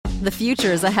The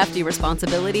future is a hefty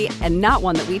responsibility and not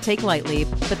one that we take lightly.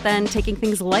 But then taking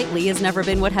things lightly has never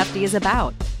been what Hefty is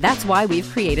about. That's why we've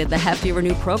created the Hefty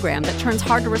Renew program that turns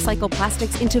hard-to-recycle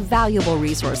plastics into valuable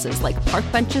resources like park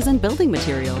benches and building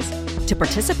materials. To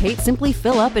participate, simply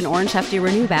fill up an orange Hefty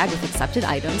Renew bag with accepted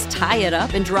items, tie it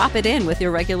up, and drop it in with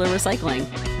your regular recycling.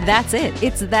 That's it.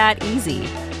 It's that easy.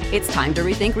 It's time to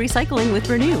rethink recycling with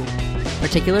Renew.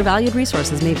 Particular valued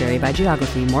resources may vary by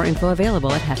geography. More info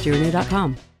available at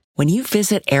heftyrenew.com. When you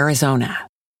visit Arizona,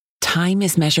 time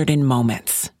is measured in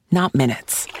moments, not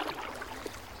minutes.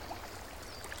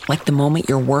 Like the moment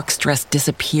your work stress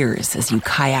disappears as you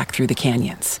kayak through the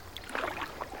canyons.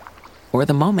 Or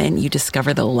the moment you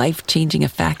discover the life-changing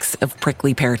effects of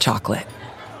prickly pear chocolate.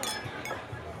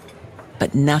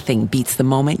 But nothing beats the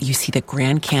moment you see the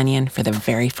Grand Canyon for the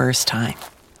very first time.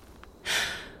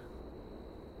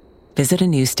 Visit a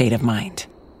new state of mind.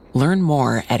 Learn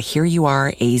more at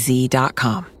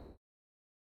hereyouareaz.com.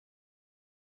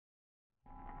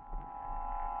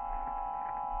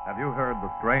 Have you heard the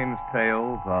strange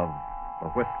tales of the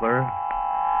Whistler?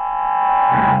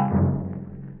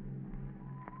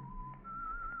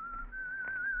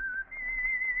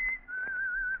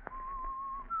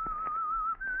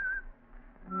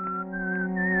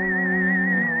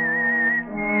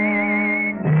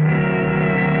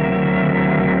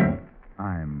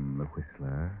 I'm the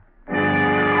Whistler.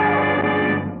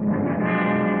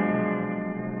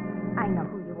 I know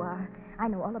who you are. I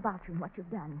know all about you and what you've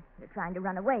done. You're trying to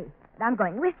run away, but I'm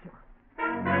going with you.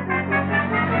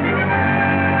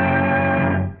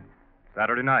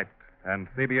 Saturday night, and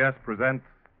CBS presents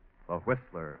The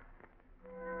Whistler.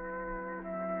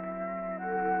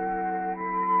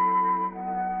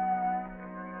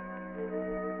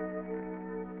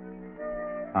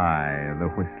 I, the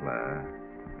Whistler,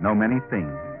 know many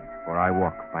things, for I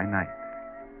walk by night.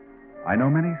 I know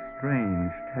many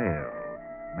strange tales,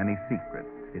 many secrets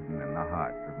hidden in the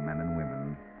hearts of men and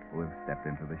women who have stepped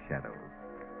into the shadows.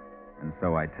 And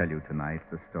so I tell you tonight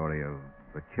the story of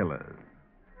the killers.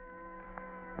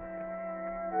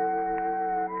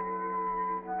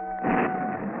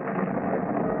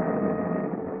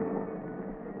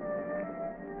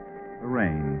 The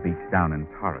rain beats down in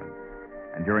torrents,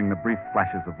 and during the brief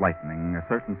flashes of lightning, a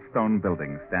certain stone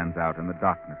building stands out in the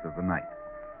darkness of the night,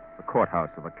 the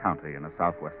courthouse of a county in a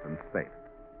southwestern state.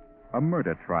 A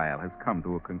murder trial has come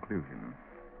to a conclusion,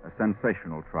 a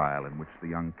sensational trial in which the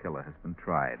young killer has been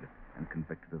tried and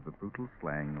convicted of the brutal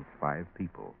slaying of 5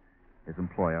 people, his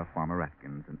employer, Farmer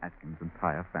Atkins, and Atkins'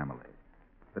 entire family.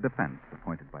 The defense,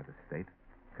 appointed by the state,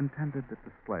 contended that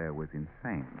the slayer was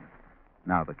insane.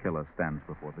 Now the killer stands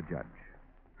before the judge.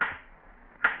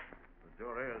 The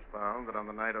jury has found that on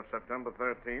the night of September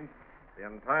 13th, the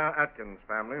entire Atkins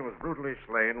family was brutally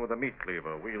slain with a meat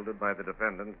cleaver wielded by the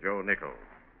defendant, Joe Nichols.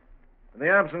 In the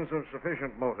absence of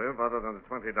sufficient motive other than the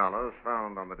 $20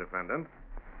 found on the defendant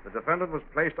was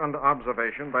placed under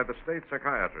observation by the state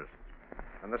psychiatrist.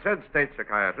 And the said state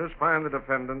psychiatrist find the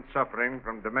defendant suffering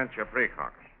from dementia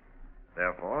praecox.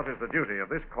 Therefore, it is the duty of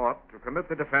this court to commit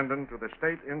the defendant to the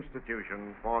state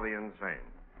institution for the insane.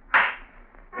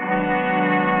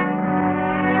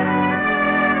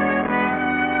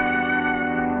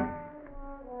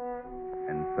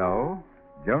 And so,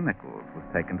 Joe Nichols was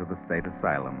taken to the state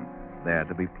asylum, there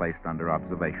to be placed under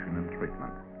observation and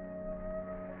treatment.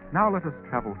 Now let us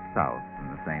travel south in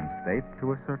the same state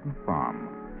to a certain farm,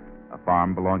 a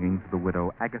farm belonging to the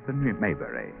widow Agatha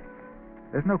Mayberry.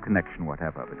 There's no connection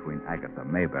whatever between Agatha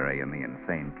Mayberry and the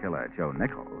insane killer Joe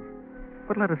Nichols,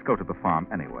 but let us go to the farm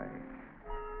anyway.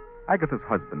 Agatha's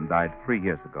husband died 3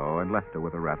 years ago and left her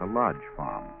with a rather large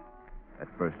farm. At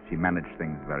first she managed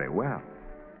things very well,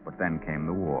 but then came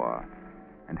the war,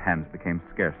 and hands became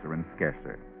scarcer and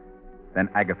scarcer. Then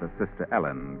Agatha's sister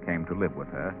Ellen came to live with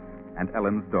her, and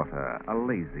Ellen's daughter, a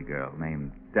lazy girl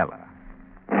named Della.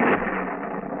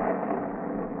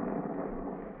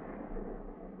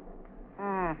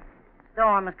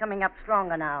 Storm is coming up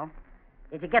stronger now.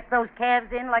 Did you get those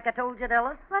calves in like I told you,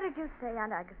 Della? What did you say,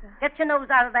 Aunt Agatha? Get your nose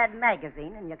out of that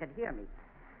magazine and you could hear me.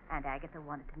 Aunt Agatha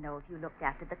wanted to know if you looked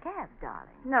after the calves,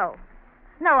 darling. No,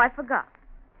 I forgot.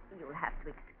 You'll have to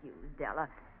excuse Della.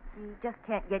 She just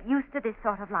can't get used to this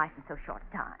sort of life in so short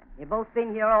a time. You've both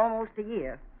been here almost a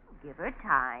year. Give her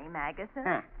time,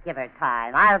 Agatha. Give her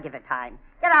time. I'll give her time.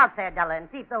 Get out there, Della, and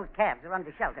see if those calves are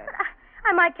under shelter. But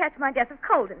I might catch my death of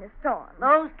cold in this storm.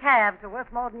 Those calves are worth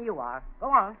more than you are. Go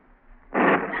on.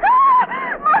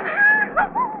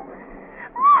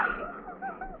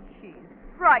 She's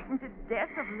frightened to death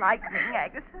of lightning,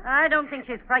 Agatha. I don't think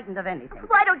she's frightened of anything.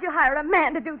 Why don't you hire a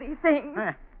man to do these things?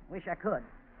 Wish I could.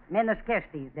 Men are scarce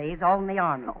these days, all in the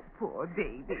army. Oh, poor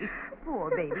baby. Poor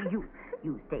baby.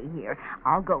 You stay here.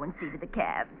 I'll go and see to the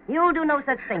calves. You'll do no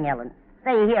such thing, Ellen.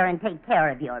 Stay here and take care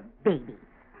of your baby.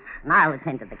 And I'll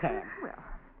attend to the calves. Well,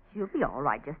 she'll be all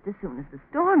right just as soon as the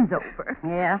storm's over.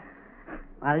 Yeah?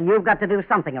 Well, you've got to do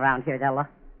something around here, Della.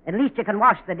 At least you can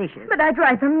wash the dishes. But I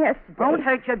dried them yesterday. Don't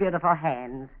hurt your beautiful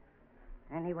hands.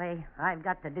 Anyway, I've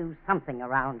got to do something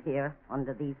around here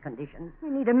under these conditions.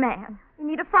 You need a man. You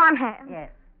need a farmhand.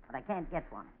 Yes, but I can't get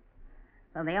one.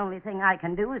 So the only thing I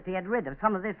can do is to get rid of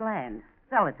some of this land.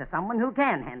 Sell it to someone who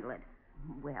can handle it.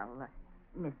 Well,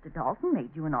 Mr. Dalton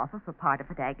made you an offer for part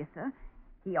of it, Agatha.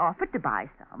 He offered to buy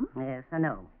some. Yes, I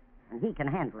know. And he can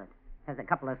handle it. Has a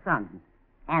couple of sons.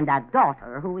 And a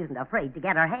daughter who isn't afraid to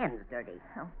get her hands dirty.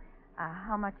 Oh,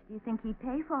 how much do you think he'd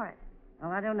pay for it? Oh,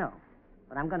 I don't know.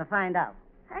 But I'm going to find out.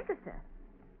 Agatha,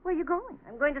 where are you going?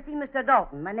 I'm going to see Mr.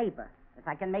 Dalton, my neighbor. If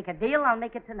I can make a deal, I'll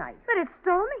make it tonight. But it's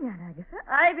storming out, Agatha.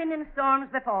 I've been in storms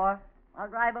before. I'll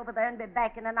drive over there and be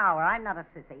back in an hour. I'm not a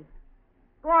sissy.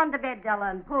 Go on to bed, Della,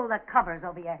 and pull the covers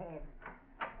over your head.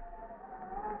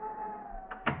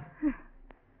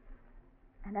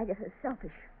 And Agatha's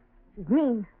selfish. She's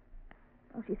mean.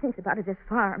 All she thinks about is this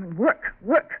farm and work.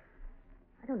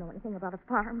 I don't know anything about a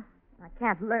farm. I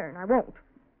can't learn. I won't.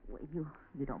 Well,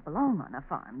 you don't belong on a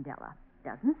farm, Della.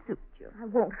 Doesn't suit you. I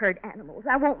won't hurt animals.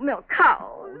 I won't milk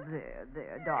cows.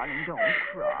 There, darling, don't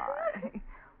cry.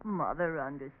 Mother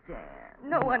understands.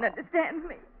 No one understands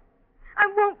me. I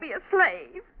won't be a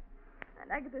slave. And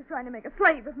Agatha's trying to make a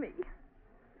slave of me.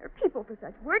 There are people for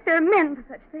such work. There are men for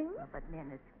such things. Well, but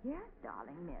men are scared,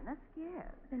 darling. Men are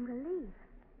scared. Then we'll leave.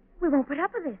 We won't put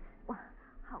up with this. Well,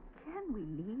 how can we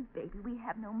leave, baby? We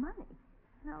have no money.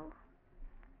 No.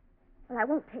 Well, I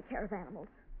won't take care of animals.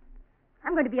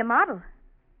 I'm going to be a model.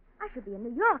 I should be in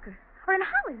New York or in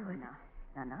Hollywood.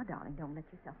 Now, darling, don't let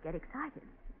yourself get excited.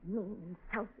 Mean and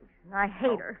selfish, and I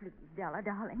hate her. Please, Della,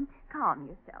 darling, calm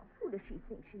yourself. Who does she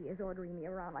think she is, ordering me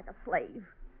around like a slave?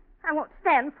 I won't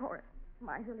stand for it.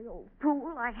 Miserly old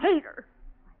fool. I hate her.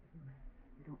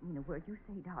 You don't mean a word you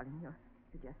say, darling. You're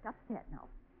just upset now.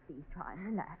 Please try and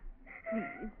relax.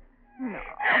 Please. No,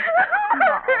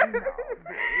 baby.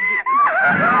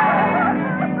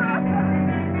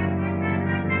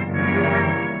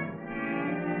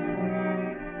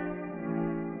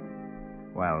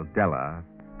 While Della,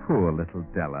 poor little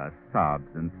Della,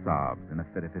 sobs and sobs in a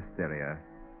fit of hysteria,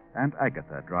 and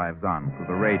Agatha drives on through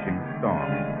the raging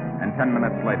storm, and 10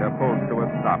 minutes later pulls to a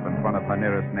stop in front of her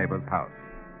nearest neighbor's house,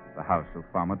 the house of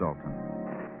Farmer Dalton.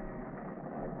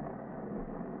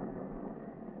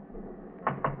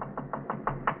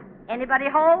 Anybody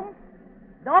home?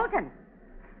 Dalton.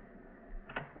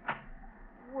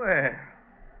 Well,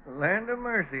 land of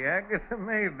mercy, Agatha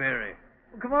Mayberry.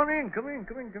 Well, come on in, come in.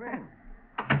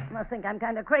 You must think I'm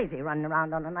kind of crazy running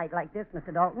around on a night like this,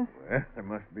 Mr. Dalton. Well, there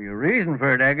must be a reason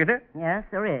for it, Agatha. Yes,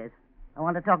 there is. I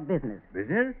want to talk business.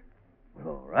 Business? Well,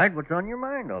 all right. What's on your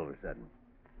mind all of a sudden?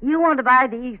 You want to buy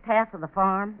the east half of the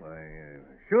farm? Why,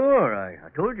 sure. I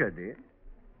told you I did.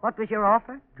 What was your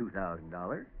offer?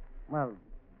 $2,000. Well,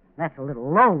 that's a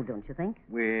little low, don't you think?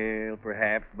 Well,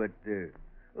 perhaps, but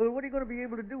well, what are you going to be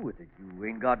able to do with it? You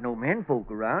ain't got no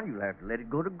menfolk around. You'll have to let it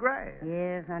go to grass.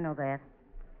 Yes, I know that.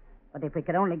 But if we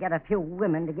could only get a few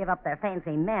women to give up their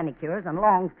fancy manicures and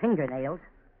long fingernails,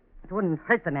 it wouldn't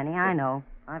hurt them any, I know.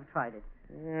 I've tried it.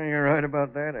 Yeah, you're right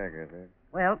about that, Agatha.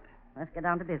 Well, let's get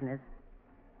down to business.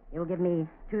 You'll give me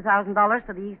 $2,000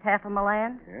 for the east half of my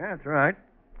land? Yeah, that's right.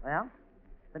 Well,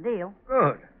 the deal.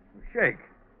 Good. Shake.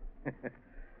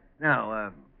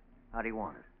 Now, how do you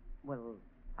want it? Well,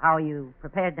 how are you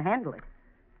prepared to handle it?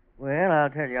 Well, I'll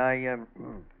tell you,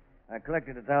 I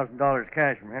collected $1,000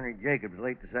 cash from Henry Jacobs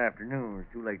late this afternoon. It was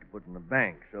too late to put in the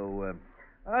bank, so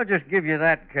I'll just give you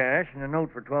that cash and a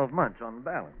note for 12 months on the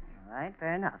balance. All right,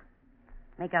 fair enough.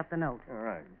 Make out the note. All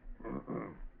right.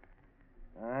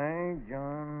 I,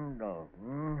 John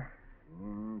Dalton,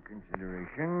 in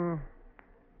consideration,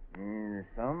 in the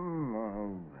sum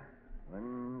of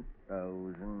 $1,000.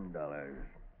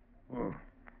 Well,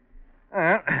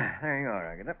 there you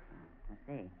are, Agatha. I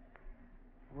see.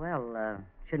 Well,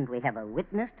 shouldn't we have a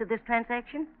witness to this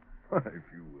transaction? Well,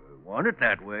 if you want it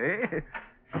that way,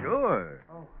 sure.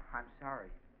 Oh, I'm sorry.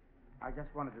 I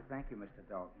just wanted to thank you, Mr.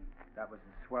 Dalton. That was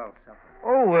a swell supper.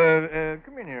 Oh,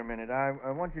 come in here a minute.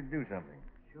 I want you to do something.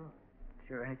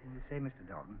 Sure, anything to say, Mr.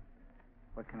 Dalton?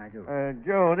 What can I do?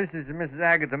 Joe, this is Mrs.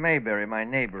 Agatha Mayberry, my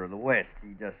neighbor of the West.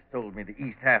 She just sold me the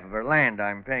east half of her land.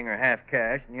 I'm paying her half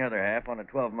cash and the other half on a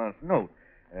 12-month note.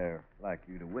 Like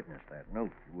you to witness that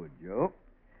note, if you would, Joe.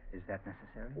 Is that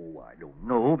necessary? Oh, I don't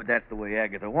know, but that's the way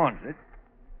Agatha wants it.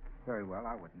 Very well,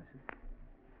 I'll witness it.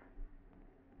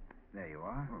 There you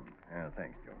are. Yeah,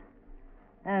 thanks, Joe.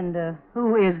 And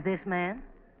who is this man?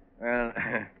 Well,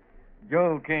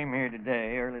 Joe came here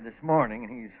today, early this morning,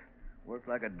 and he's worked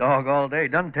like a dog all day,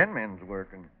 done 10 men's work,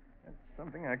 and that's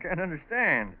something I can't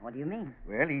understand. What do you mean?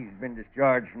 Well, he's been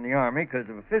discharged from the Army because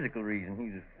of a physical reason.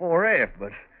 He's a 4F,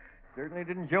 but certainly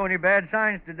didn't show any bad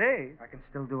signs today. I can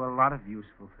still do a lot of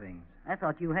useful things. I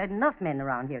thought you had enough men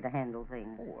around here to handle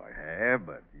things. Oh, I have,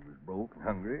 but he was broke and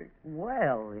hungry.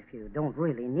 Well, if you don't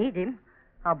really need him,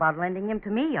 how about lending him to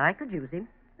me? I could use him.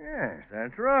 Yes,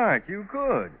 that's right. You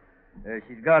could.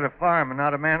 She's got a farm and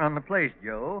not a man on the place,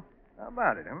 Joe. How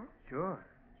about it, huh? Sure.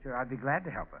 Sure, I'd be glad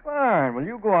to help her. Fine. Well,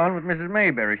 you go on with Mrs.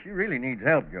 Mayberry. She really needs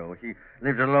help, Joe. She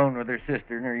lives alone with her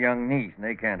sister and her young niece, and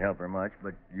they can't help her much,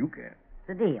 but you can. It's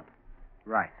a deal.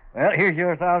 Right. Well, here's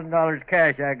your $1,000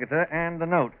 cash, Agatha, and the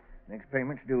note. Next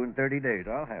payment's due in 30 days.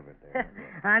 I'll have it there.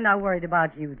 I'm not worried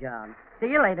about you, John. See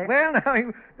you later. Well, now,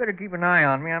 you better keep an eye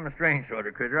on me. I'm a strange sort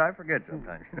of critter. I forget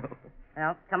sometimes, you know.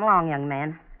 Well, come along, young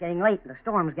man. It's getting late, and the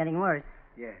storm's getting worse.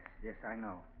 Yes, I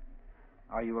know.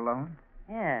 Are you alone?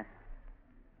 Yes.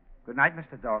 Good night,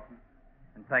 Mr. Dalton.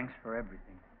 And thanks for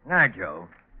everything. Night, Joe.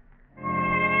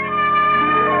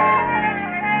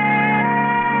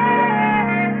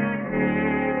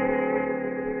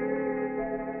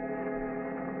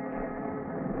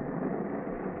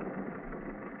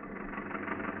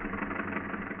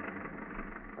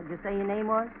 What'd you say your name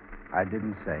was? I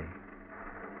didn't say.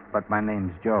 But my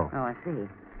name's Joe. Oh, I see.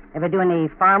 Ever do any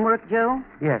farm work, Joe?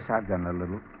 Yes, I've done a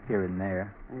little here and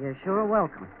there. Well, you're sure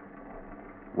welcome.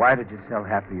 Why did you sell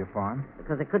half of your farm?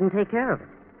 Because I couldn't take care of it.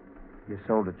 You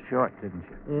sold it short, didn't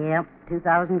you? Yep,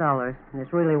 $2,000. And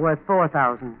it's really worth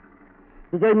 $4,000.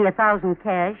 He gave me $1,000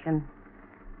 cash and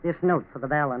this note for the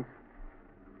balance.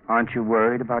 Aren't you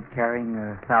worried about carrying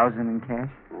 $1,000 in cash?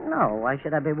 No, why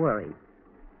should I be worried?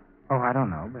 Oh, I don't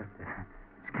know, but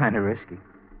it's kind of risky.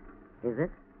 Is it?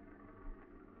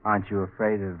 Aren't you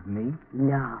afraid of me?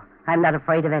 No, I'm not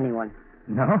afraid of anyone.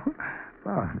 No?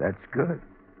 Well, that's good.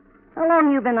 How long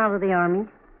have you been out of the Army?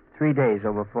 3 days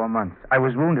over 4 months. I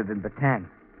was wounded in Bataan.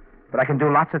 But I can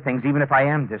do lots of things, even if I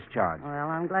am discharged. Well,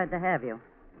 I'm glad to have you.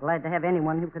 Glad to have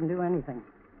anyone who can do anything.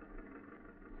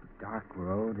 It's a dark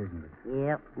road, isn't it?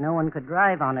 Yep, no one could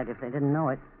drive on it if they didn't know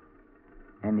it.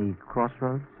 Any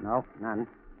crossroads? Nope, none.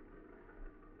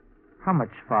 How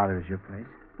much farther is your place?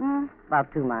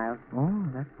 About 2 miles. Oh,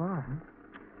 that far, huh?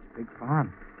 It's a big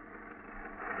farm.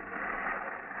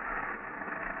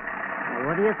 Well,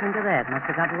 what do you think of that? Must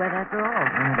have got wet after all.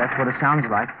 Yeah, that's what it sounds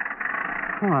like.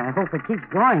 Oh, I hope it keeps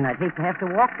going. I'd hate to have to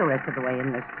walk the rest of the way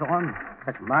in this storm.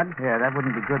 Such mud. Yeah, that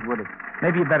wouldn't be good, would it?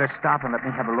 Maybe you better stop and let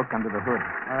me have a look under the hood.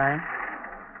 All right.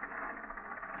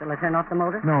 Shall I turn off the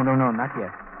motor? No, not yet.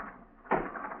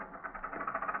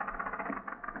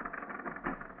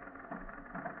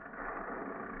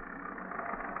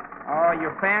 Oh,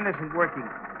 your fan isn't working.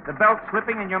 The belt's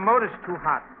slipping and your motor's too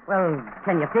hot. Well,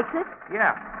 can you fix it?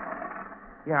 Yeah.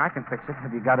 Yeah, I can fix it.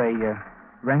 Have you got a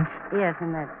wrench? Yes,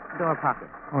 in that door pocket.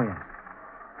 Oh, yes.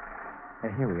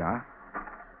 Here we are.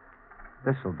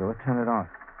 This'll do it. Turn it off.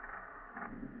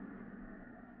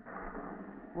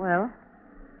 Well,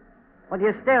 what are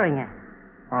you staring at?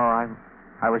 Oh,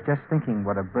 I was just thinking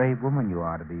what a brave woman you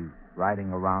are to be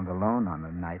riding around alone on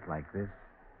a night like this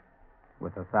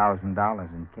with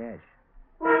 $1,000 in cash.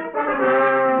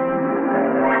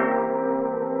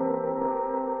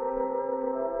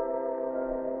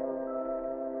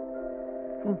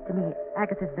 Seems to me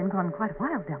Agatha's been gone quite a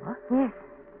while, Della. Yes,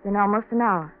 it's been almost an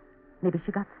hour. Maybe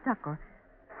she got stuck or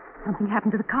something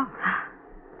happened to the car.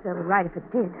 They'll be right if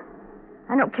it did.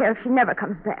 I don't care if she never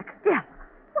comes back. Della,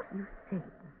 what are you saying?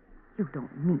 You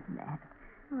don't mean that.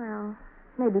 Well,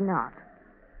 maybe not.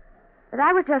 But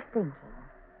I was just thinking.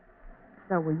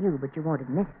 So were you, but you won't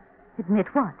admit it. Admit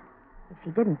what? If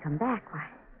she didn't come back, why,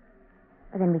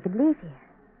 well, then we could leave here.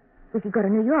 We could go to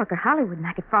New York or Hollywood, and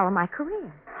I could follow my career.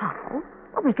 How?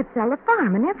 Well, we could sell the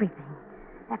farm and everything.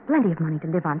 Have plenty of money to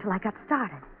live on till I got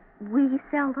started. We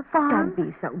sell the farm?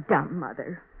 Don't be so dumb,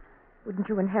 Mother. Wouldn't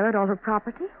you inherit all her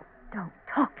property? Don't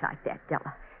talk like that,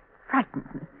 Della. Frightens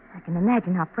me. I can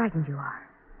imagine how frightened you are.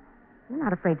 You're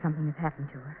not afraid something has happened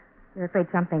to her. You're afraid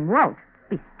something won't.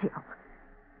 Be still.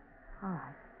 All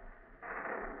right.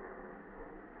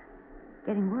 It's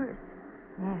getting worse.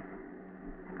 Yes.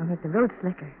 That'll make the road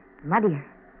slicker, muddier.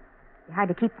 Be hard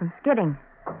to keep from skidding.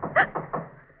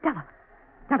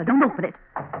 Della, don't open it.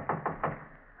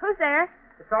 Who's there?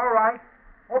 It's all right.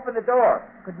 Open the door.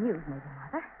 Good news, maybe,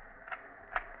 Mother.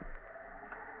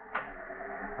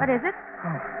 What is it?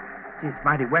 Oh, gee, it's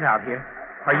mighty wet out here.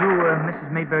 Are you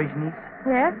Mrs. Mayberry's niece?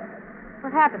 Yes.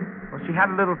 What happened? Well, she had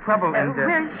a little trouble and...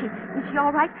 Where is she? Is she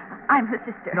all right? I'm her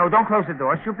sister. No, don't close the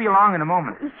door. She'll be along in a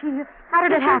moment. Is she... How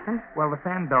did it happen? Well, the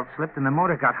fan belt slipped and the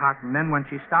motor got hot, and then when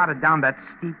she started down that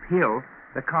steep hill,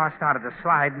 the car started to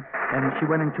slide, and she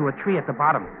went into a tree at the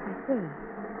bottom. I see.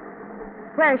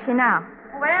 Where is she now?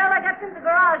 Well, I got in the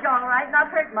garage all right. Not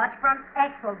hurt much. Front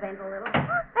axle bent a little.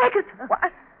 Agatha!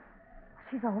 What?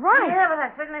 She's all right. Yeah, but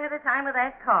I certainly had a time with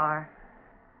that car.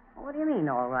 What do you mean,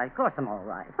 all right? Of course I'm all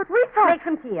right. But we thought... Make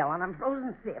some tea, Ellen. I'm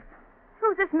frozen stiff.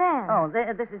 Who's this man? Oh,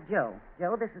 this is Joe.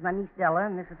 Joe, this is my niece Della,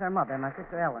 and this is her mother, my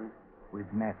sister Ellen.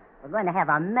 We've met. We're going to have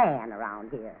a man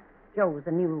around here. Joe's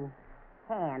the new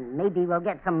hand. Maybe we'll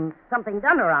get something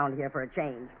done around here for a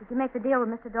change. Did you make the deal with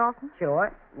Mr. Dalton?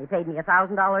 Sure. He paid me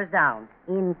 $1,000 down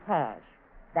in cash.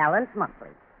 Balance monthly.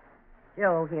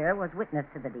 Joe here was witness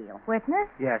to the deal. Witness?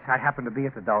 Yes, I happened to be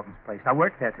at the Dalton's place. I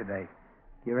worked there today.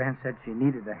 Your aunt said she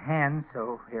needed a hand,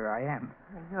 so here I am.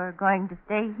 You're going to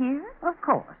stay here? Of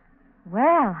course.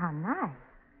 Well, how nice.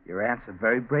 Your aunt's a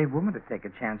very brave woman to take a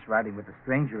chance riding with a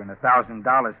stranger and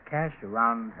 $1,000 cash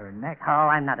around her neck. Oh,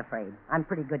 I'm not afraid. I'm a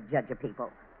pretty good judge of people.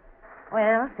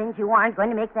 Well, since you aren't going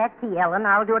to make that tea, Ellen,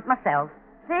 I'll do it myself.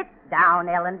 Sit down,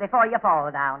 Ellen, before you fall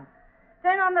down.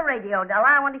 Turn on the radio, Della.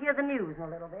 I want to hear the news in a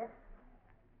little bit.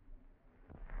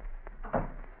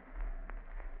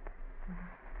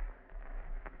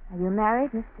 Are you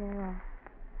married, Mr.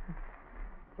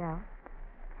 Joe?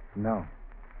 No,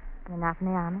 You're not in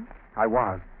the army? I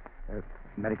was.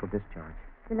 Medical discharge.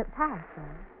 You look tired, sir.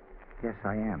 Yes,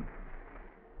 I am.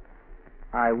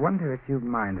 I wonder if you'd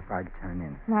mind if I'd turn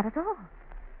in. Not at all.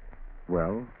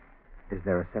 Well, is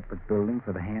there a separate building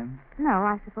for the hands? No,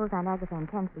 I suppose Aunt Agatha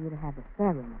intends for you to have the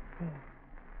spare room upstairs.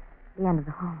 The end of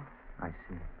the hall. I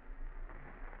see.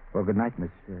 Well, good night, Miss...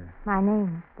 My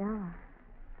name is Della.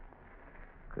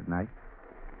 Good night,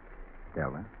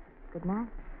 Della. Good night,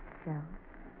 Joe.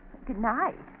 Good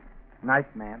night.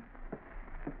 Night, ma'am.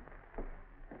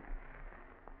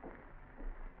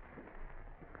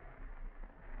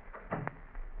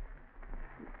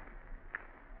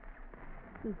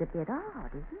 He's a bit odd,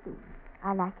 isn't he?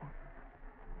 I like him.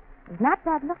 He's not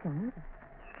bad looking either.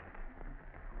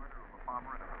 Murder of a farmer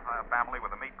and his entire family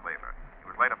with a meat cleaver. He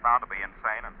was later found to be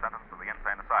insane and sentenced to the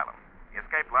insane asylum. He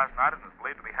escaped last night and is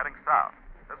believed to be heading south.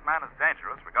 This man is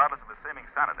dangerous, regardless of his seeming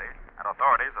sanity, and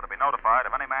authorities are to be notified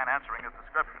of any man answering his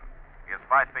description. He is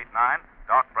 5'9",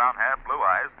 dark brown hair, blue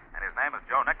eyes, and his name is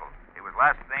Joe Nichols. He was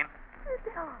last seen...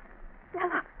 Della.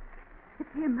 Della. It's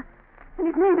him. And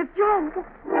his name is Joe.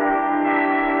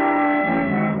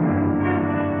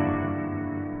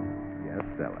 Yes,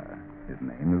 Della. His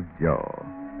name is Joe.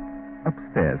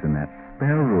 Upstairs in that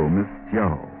spare room is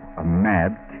Joe, a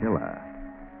mad killer.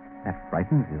 That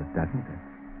frightens you, doesn't it?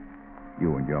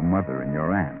 You and your mother and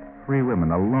your aunt, 3 women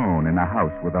alone in a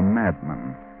house with a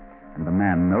madman. And the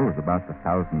man knows about the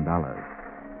 $1,000.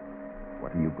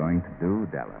 What are you going to do,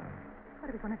 Della? What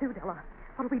are we going to do, Della?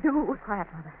 What'll we do? Quiet,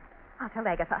 Mother. I'll tell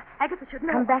Agatha. Agatha should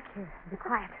know. Come back here. Be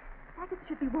quiet. Agatha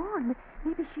should be warned.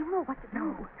 Maybe she'll know what to do.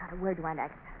 No, not a word to Aunt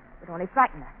Agatha. It would only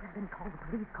frighten her. Well, then call the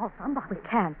police. Call somebody. We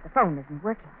can't. The phone isn't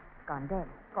working. It's gone dead.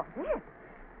 Gone dead?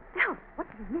 Della, what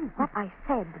do you mean? What I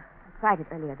said. I tried it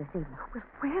earlier this evening. Well,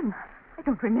 when? I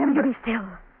don't remember. You be still.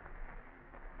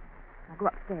 Now go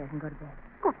upstairs and go to bed.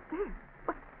 Go upstairs?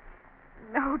 What?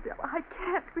 No, Della, I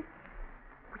can't. We've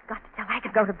got to tell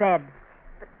Agatha. Go to bed.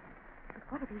 But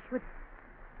what if he should...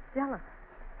 Della,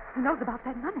 he knows about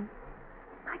that money.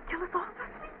 Might kill us all for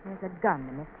sleep. There's a gun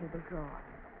in this table drawer.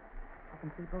 I can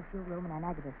see both your room and Aunt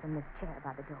Agatha's from this chair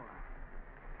by the door.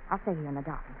 I'll stay here in the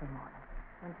dark until morning.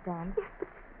 Understand? Yes, but...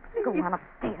 Go on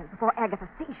upstairs before Agatha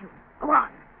sees you. Go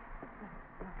on.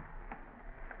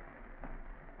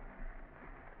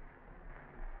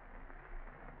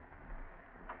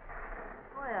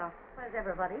 Well, where's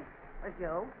everybody? Where's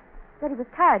Joe? Said he was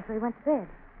tired, so he went to bed.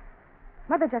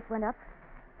 Mother just went up.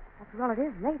 After all, it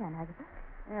is late, Aunt Agatha.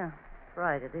 Yeah,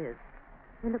 right, it is.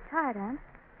 You look tired, Aunt.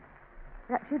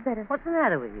 Perhaps you'd better... What's the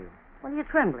matter with you? What are you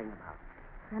trembling about?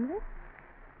 Trembling?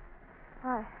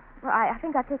 I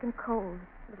think I've taken cold.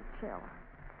 A little chill.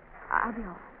 I'll be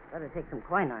all right. Better take some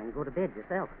quinine and go to bed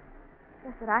yourself.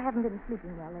 Just that I haven't been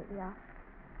sleeping well lately.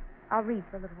 I'll read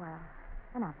for a little while.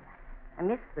 Then I'll be back. I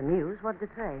missed the news. What did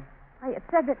it say? It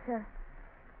said that,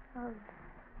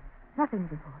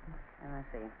 nothing's important. Oh, I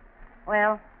see.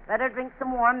 Well, better drink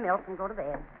some warm milk and go to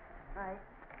bed. Right.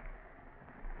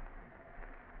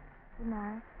 Good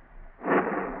night.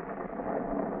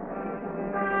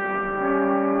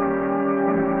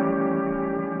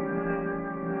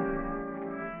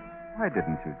 Why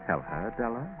didn't you tell her,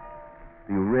 Della?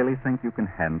 Do you really think you can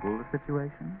handle the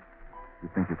situation? You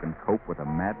think you can cope with a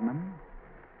madman?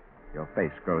 Your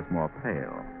face grows more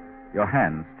pale. Your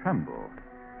hands tremble.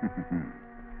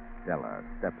 Della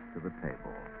steps to the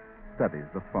table, studies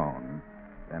the phone,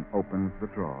 then opens the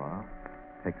drawer,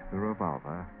 takes the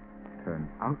revolver, turns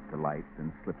out the light,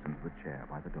 and slips into the chair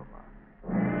by the door.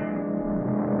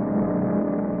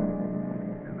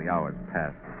 As the hours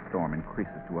pass, the storm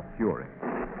increases to a fury.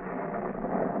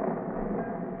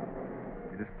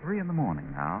 It is 3 a.m.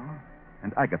 now,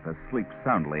 and Agatha sleeps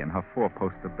soundly in her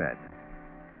four-poster bed.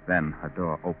 Then her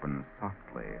door opens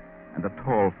softly, and a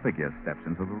tall figure steps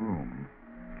into the room,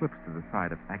 slips to the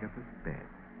side of Agatha's bed.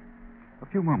 A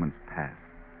few moments pass,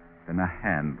 then a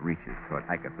hand reaches toward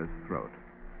Agatha's throat,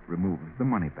 removes the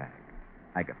money bag.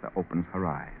 Agatha opens her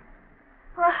eyes.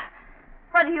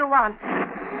 What do you want?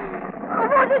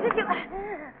 What is it you...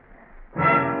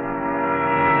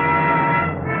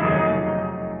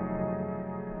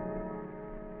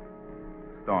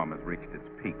 The storm has reached its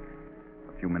peak.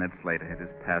 A few minutes later, it has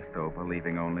passed over,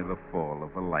 leaving only the fall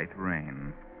of a light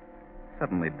rain.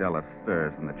 Suddenly, Della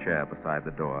stirs in the chair beside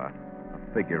the door.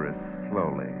 A figure is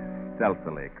slowly,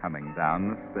 stealthily coming down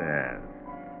the stairs.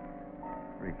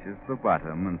 Reaches the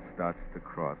bottom and starts to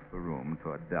cross the room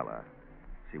toward Della.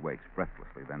 She waits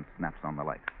breathlessly, then snaps on the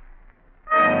light.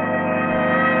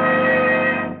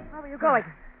 Where were you going?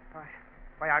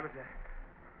 Why, I was...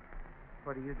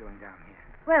 What are you doing down here?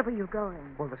 Where were you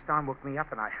going? Well, the storm woke me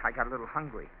up, and I got a little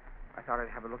hungry. I thought I'd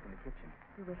have a look in the kitchen.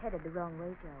 You were headed the wrong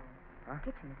way, Joe. Huh?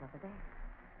 The kitchen is over there.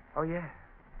 Oh, yeah.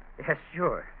 Yes,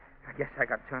 sure. I guess I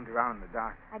got turned around in the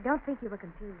dark. I don't think you were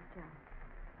confused, Joe.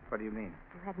 What do you mean?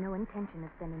 You had no intention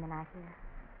of spending the night here.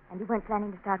 And you weren't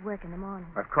planning to start work in the morning.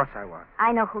 Of course I was.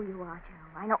 I know who you are,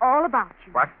 Joe. I know all about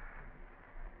you. What?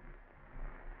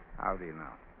 How do you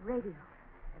know? Radio.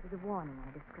 There was a warning on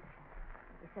a description.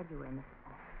 They said you were in Mrs.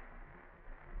 Ball.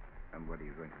 And what are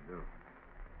you going to do?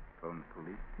 Phone the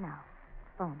police? No.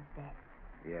 Phone's dead.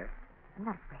 Yes? I'm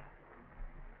not afraid of you.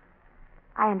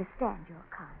 I understand you're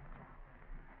kind,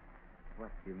 Joe.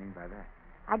 What do you mean by that?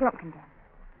 I don't condemn you.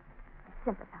 I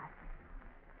sympathize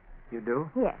with You do?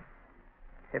 you. Yes.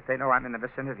 If they know I'm in the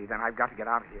vicinity, then I've got to get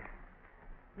out of here.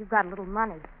 You've got a little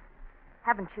money.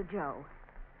 Haven't you, Joe?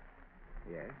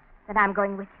 Yes? Then I'm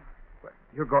going with you. What?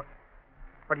 You're going...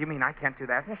 What do you mean I can't do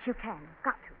that? Yes, you can. You've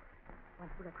got to.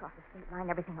 Once we're across the state line,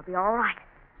 everything will be all right.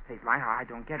 State line? I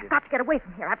don't get it. I've got to get away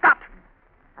from here. I've got to.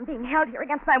 I'm being held here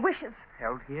against my wishes.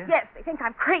 Held here? Yes, they think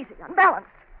I'm crazy, unbalanced.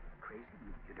 Crazy?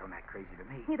 You don't act crazy to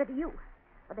me. Neither do you.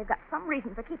 But they've got some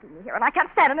reason for keeping me here, and I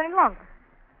can't stand it any longer.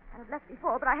 I've left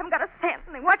before, but I haven't got a cent,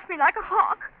 and they watch me like a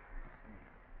hawk.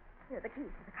 Here are the keys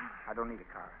to the car. I don't need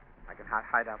a car. I can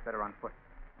hide out better on foot.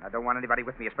 I don't want anybody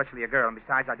with me, especially a girl. And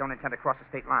besides, I don't intend to cross the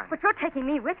state line. But you're taking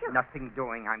me with you. Nothing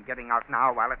doing. I'm getting out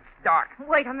now while it's dark.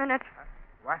 Wait a minute.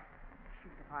 What?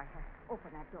 Shoot if I have to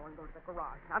open that door and go to the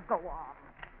garage. Now go on.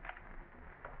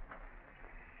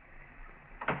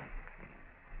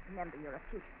 Remember, you're a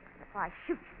fugitive. If I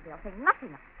shoot you, they'll think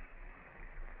nothing of it.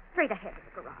 Straight ahead to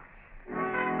the garage.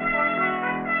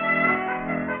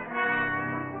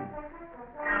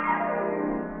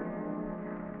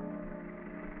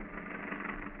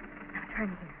 Turn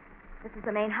here. This is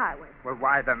the main highway. Well,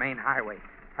 why the main highway?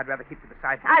 I'd rather keep to the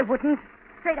side. I wouldn't.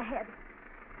 Straight ahead.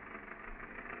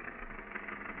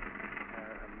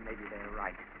 Maybe they're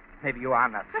right. Maybe you are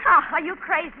nuts. Oh, are you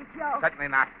crazy, Joe? Certainly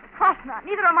not. Of course not.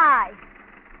 Neither am I.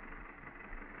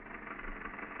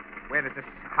 Where does this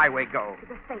highway go? To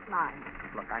the state line.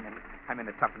 Look, I'm in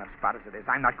a tough enough spot as it is.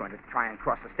 I'm not going to try and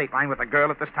cross the state line with a girl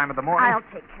at this time of the morning. I'll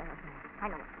take care of that. I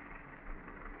know it.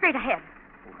 Straight ahead.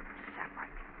 What a sap.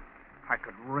 I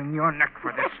could wring your neck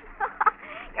for this.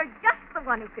 You're just the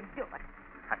one who could do it.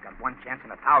 I've got one chance in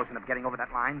 1,000 of getting over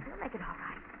that line. We'll make it all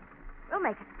right. We'll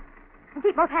make it. And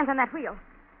keep both hands on that wheel.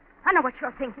 I know what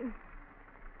you're thinking.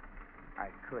 I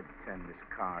could turn this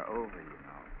car over, you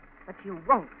know. But you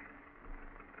won't.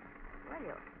 Will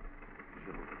you?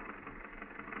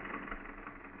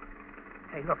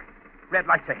 Hey, look. Red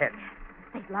lights ahead.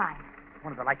 State line.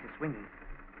 One of the lights is swinging.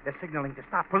 They're signaling to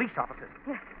stop police officers.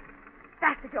 Yes.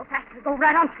 Faster, Joe, faster. Go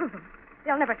right on through them.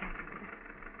 They'll never catch you.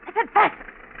 I said faster.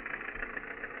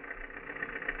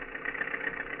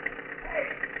 Hey,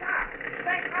 stop!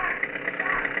 State line!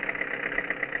 Stop!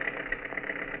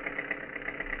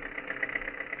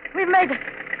 We've made it.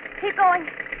 Keep going.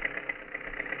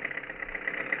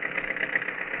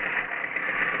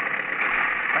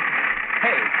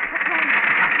 Hey!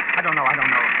 I don't know.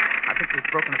 I think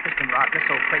we've broken a piston rod. This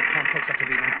old crate can't take such a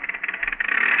beating.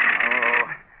 Oh.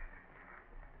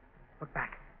 Look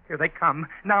back. Here they come.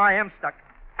 Now I am stuck.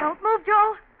 Don't move,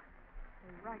 Joe.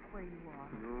 Stay right where you are.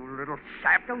 You little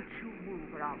sap. Don't you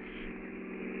move or I'll shoot.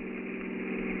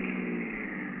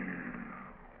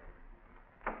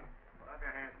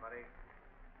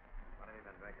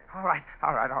 All right.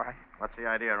 What's the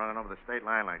idea of running over the state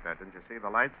line like that? Didn't you see the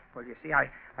lights? Well, you see, I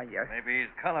Maybe he's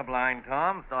colorblind,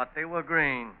 Tom. Thought they were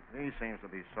green. He seems to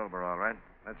be sober, all right.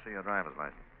 Let's see your driver's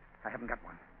license. I haven't got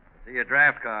one. See your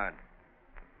draft card.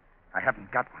 I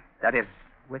haven't got one. That is,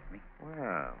 with me.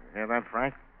 Well, you hear that,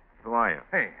 Frank? Who are you?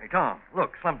 Hey, Tom.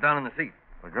 Look, slumped down in the seat.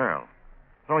 The girl.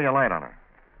 Throw your light on her.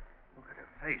 Look at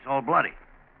her face, all bloody.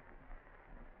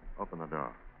 Open the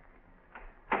door.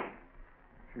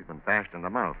 She's been bashed in the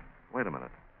mouth. Wait a minute.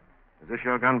 Is this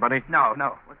your gun, buddy? No.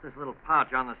 What's this little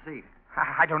pouch on the seat?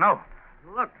 I don't know.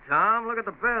 Look, Tom. Look at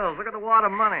the bills. Look at the wad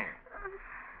of money.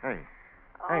 Hey,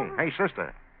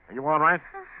 sister. Are you all right?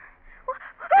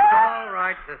 It's all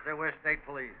right, sister. We're state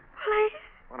police. Police?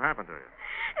 What happened to you?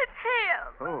 It's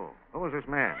him. Who was this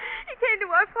man? He came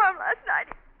to our farm last night.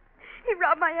 He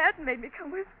robbed my aunt and made me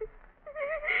come with me.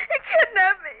 He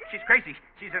kidnapped me. She's crazy.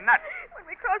 She's a nut. When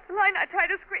we crossed the line, I tried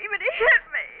to scream and he hit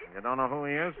me. You don't know who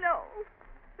he is? No,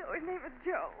 his name is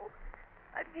Joe.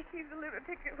 I think he's the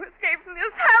lunatic who escaped from the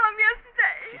asylum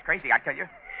yesterday. She's crazy, I tell you.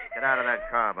 Get out of that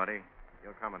car, buddy.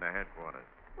 You'll come into headquarters.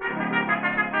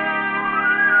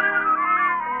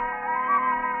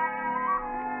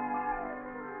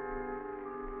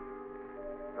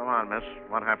 Go on, miss.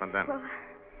 What happened then? Well,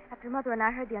 after Mother and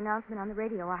I heard the announcement on the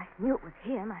radio, I knew it was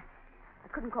him. I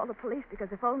couldn't call the police because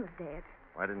the phone was dead.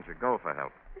 Why didn't you go for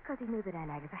help? Because he knew that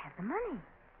Aunt Agatha had the money.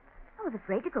 I was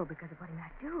afraid to go because of what he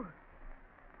might do.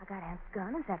 I got Aunt's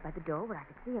gun and sat by the door where I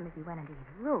could see him as he went into his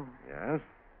room. Yes?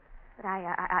 But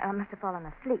I must have fallen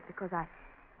asleep because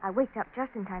I waked up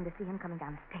just in time to see him coming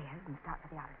down the stairs and start for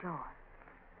the outer door.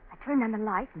 I turned on the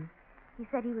light, and he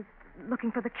said he was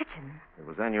looking for the kitchen. It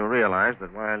was then you realized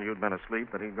that while you'd been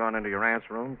asleep that he'd gone into your aunt's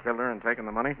room, killed her, and taken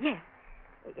the money? Yes.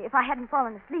 If I hadn't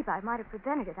fallen asleep, I might have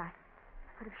prevented it. I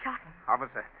could have shot him.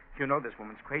 Officer, you know this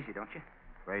woman's crazy, don't you?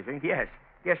 Crazy?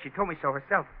 Yes, she told me so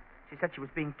herself. She said she was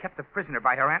being kept a prisoner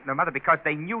by her aunt and her mother because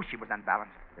they knew she was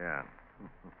unbalanced. Yeah.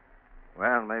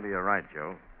 Well, maybe you're right,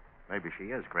 Joe. Maybe she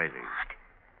is crazy.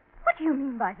 What do you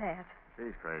mean by that?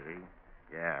 She's crazy.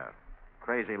 Yeah.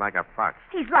 Crazy like a fox.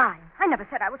 He's lying. I never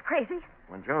said I was crazy.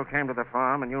 When Joe came to the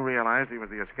farm and you realized he was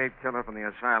the escaped killer from the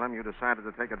asylum, you decided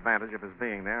to take advantage of his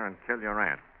being there and kill your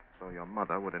aunt so your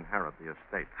mother would inherit the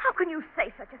estate. How can you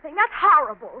say such a thing? That's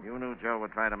horrible. You knew Joe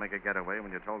would try to make a getaway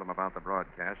when you told him about the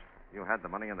broadcast. You had the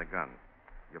money and the gun.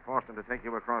 You forced him to take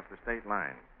you across the state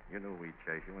line. You knew we'd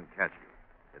chase you and catch you.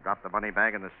 You dropped the money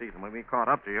bag in the seat, and when we caught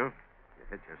up to you, you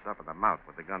hit yourself in the mouth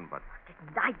with the gun butt.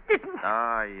 I didn't.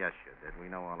 Ah, yes, you did. We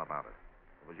know all about it.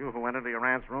 It was you who went into your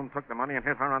aunt's room, took the money, and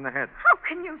hit her on the head. How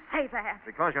can you say that?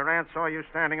 Because your aunt saw you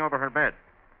standing over her bed.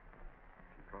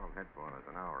 She called headquarters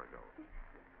an hour ago.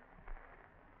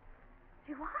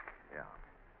 She what? Yeah.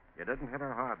 You didn't hit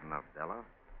her hard enough, Della.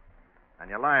 And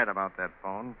you lied about that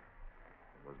phone.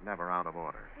 It was never out of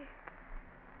order.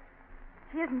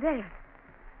 She isn't dead.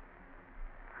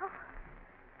 Oh.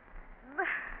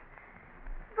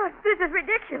 But this is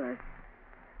ridiculous.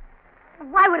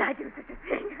 Why would I do such a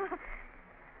thing?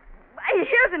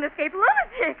 Here's an escaped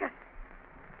lunatic.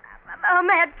 A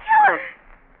mad killer.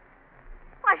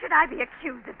 Why should I be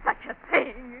accused of such a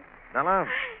thing? Della,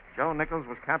 Joe Nichols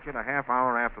was captured a half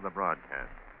hour after the broadcast.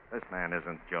 This man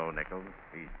isn't Joe Nichols.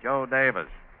 He's Joe Davis,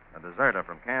 a deserter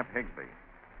from Camp Higsby.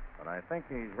 But I think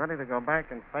he's ready to go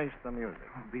back and face the music.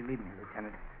 Oh, believe me,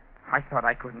 Lieutenant, I thought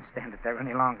I couldn't stand it there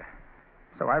any longer.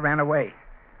 So I ran away.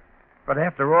 But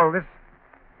after all this,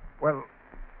 well,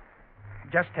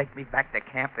 just take me back to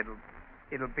camp.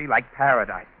 It'll be like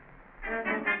paradise.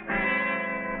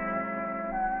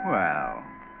 Well,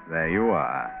 there you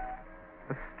are.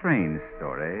 A strange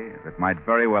story that might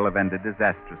very well have ended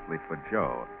disastrously for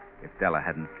Joe if Della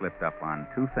hadn't slipped up on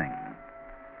two things: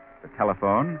 the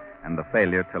telephone and the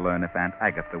failure to learn if Aunt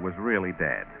Agatha was really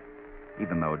dead.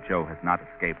 Even though Joe has not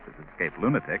escaped as an escaped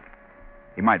lunatic,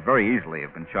 he might very easily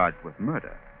have been charged with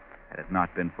murder had it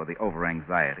not been for the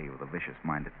over-anxiety of the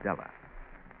vicious-minded Della.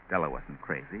 Della wasn't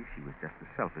crazy. She was just a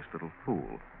selfish little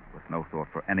fool with no thought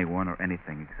for anyone or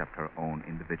anything except her own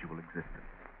individual existence.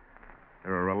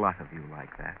 There are a lot of you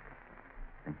like that.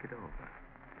 Think it over.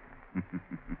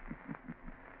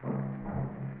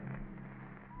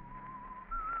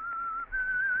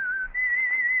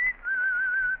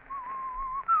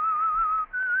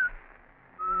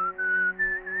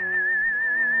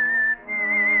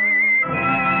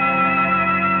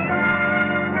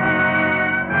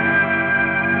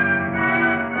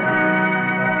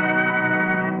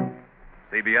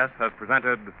 CBS has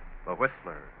presented The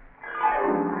Whistler.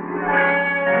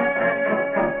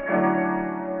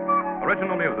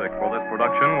 Original music for this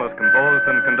production was composed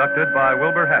and conducted by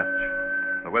Wilbur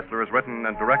Hatch. The The Whistler is written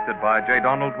and directed by J.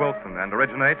 Donald Wilson and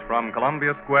originates from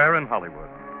Columbia Square in Hollywood.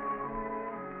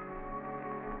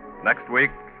 Next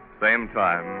week, same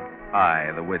time, I,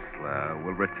 the Whistler,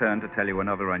 will return to tell you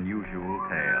another unusual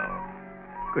tale.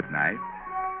 Good night.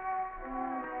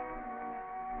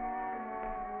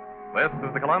 This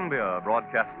is the Columbia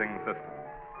Broadcasting System.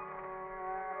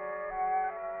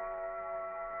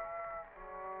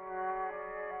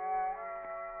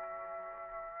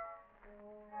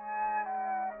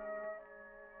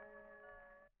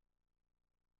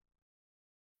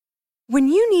 When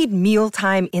you need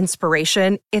mealtime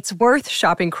inspiration, it's worth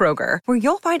shopping Kroger, where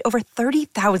you'll find over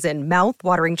 30,000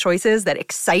 mouth-watering choices that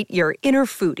excite your inner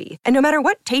foodie. And no matter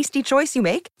what tasty choice you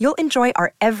make, you'll enjoy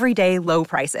our everyday low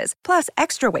prices, plus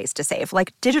extra ways to save,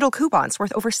 like digital coupons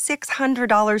worth over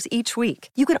 $600 each week.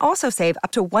 You can also save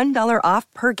up to $1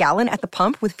 off per gallon at the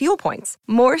pump with fuel points.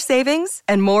 More savings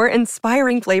and more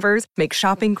inspiring flavors make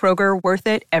shopping Kroger worth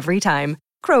it every time.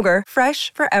 Kroger,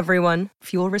 fresh for everyone.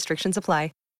 Fuel restrictions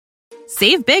apply.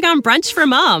 Save big on brunch for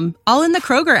mom, all in the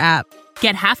Kroger app.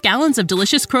 Get half gallons of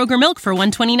delicious Kroger milk for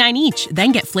 $1.29 each.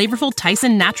 Then get flavorful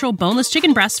Tyson natural boneless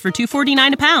chicken breasts for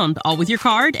 $2.49 a pound, all with your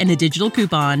card and a digital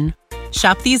coupon.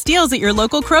 Shop these deals at your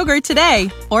local Kroger today,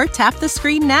 or tap the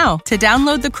screen now to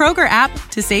download the Kroger app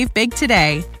to save big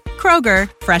today.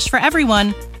 Kroger, fresh for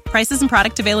everyone. Prices and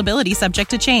product availability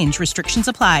subject to change. Restrictions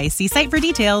apply. See site for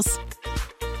details.